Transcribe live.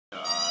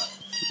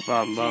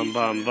Bum bum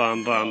bum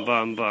bum bum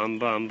bum bum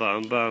bum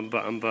bum bum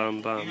bum bum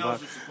bum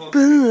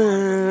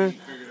bum.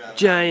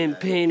 Giant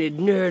painted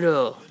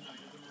nerdle.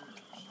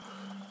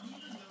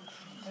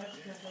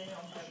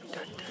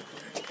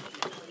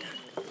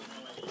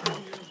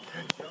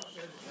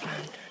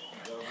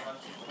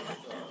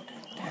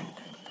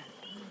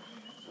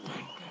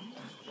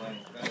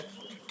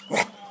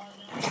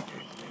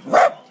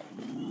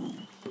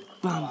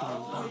 Bum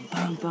bum bum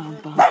bum bum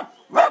bum.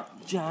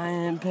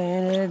 Giant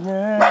painted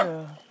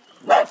nerdle.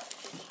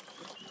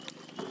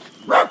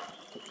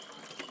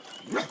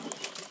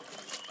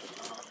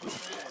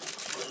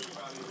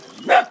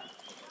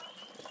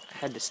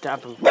 I had to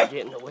stop him from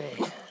getting away.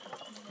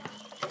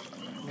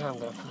 Now I'm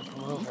gonna flip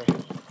him over.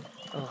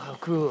 Oh, how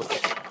cool.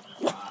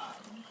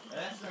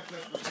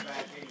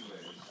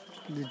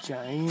 The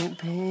giant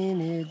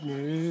painted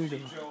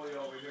nerdle.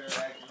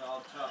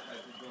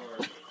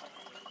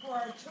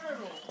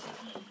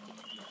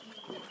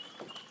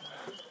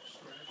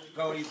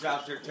 Cody's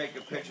out there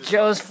taking pictures.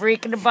 Joe's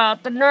freaking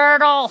about the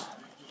nerdle.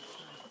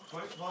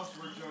 Put it close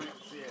where Joe can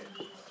see it.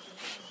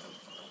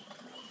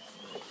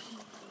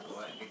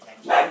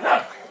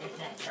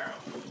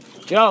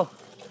 Joe.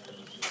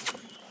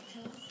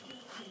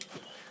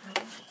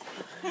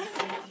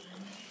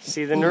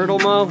 See the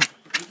nerdle, Mo? You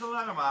can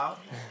let him out.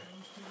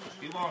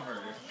 He won't hurt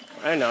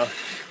it. I know.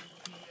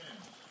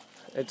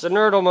 It's a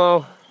nerdle,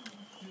 Mo.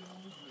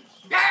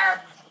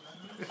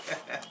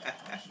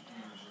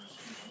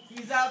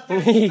 He's out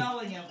there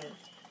smelling of it.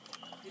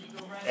 Did he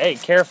go right Hey,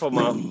 careful,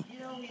 Mo. You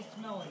know he's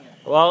smelling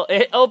it. Well,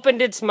 it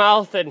opened its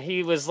mouth and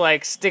he was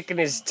like sticking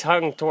his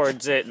tongue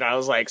towards it, and I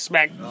was like,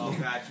 smack. Oh,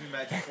 God, you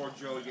imagine poor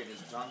Joey getting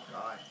his tongue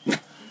caught.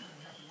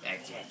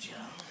 That's it, Joe.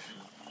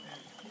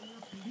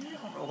 You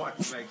don't know what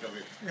to make of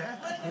it.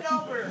 Let it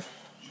over.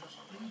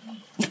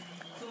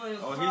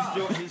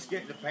 Oh, he's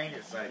getting the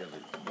painted side of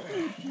it.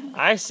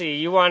 I see.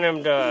 You want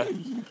him to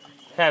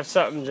have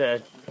something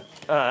to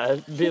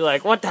be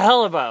like, what the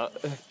hell about?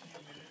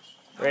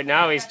 Right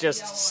now he's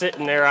just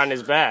sitting there on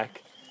his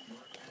back.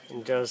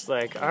 And Joe's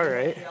like, all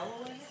right. I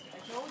told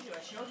you. I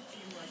showed it to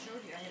you. I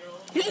showed you. I had it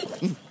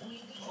all.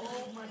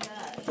 Oh, my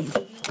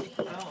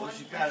God. Oh,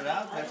 she got it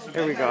out. That's the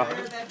Here we go.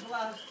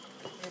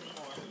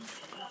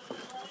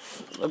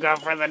 Look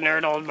out for the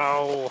nerdle,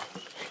 Mo.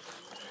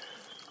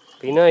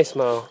 Be nice,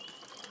 Mo.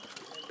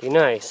 Be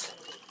nice.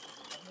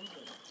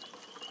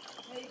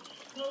 Hey,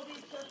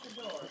 Cody, shut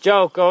the door.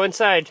 Joe, go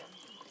inside.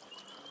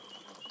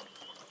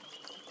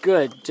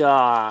 Good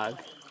dog.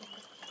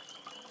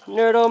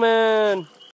 Nerdle man.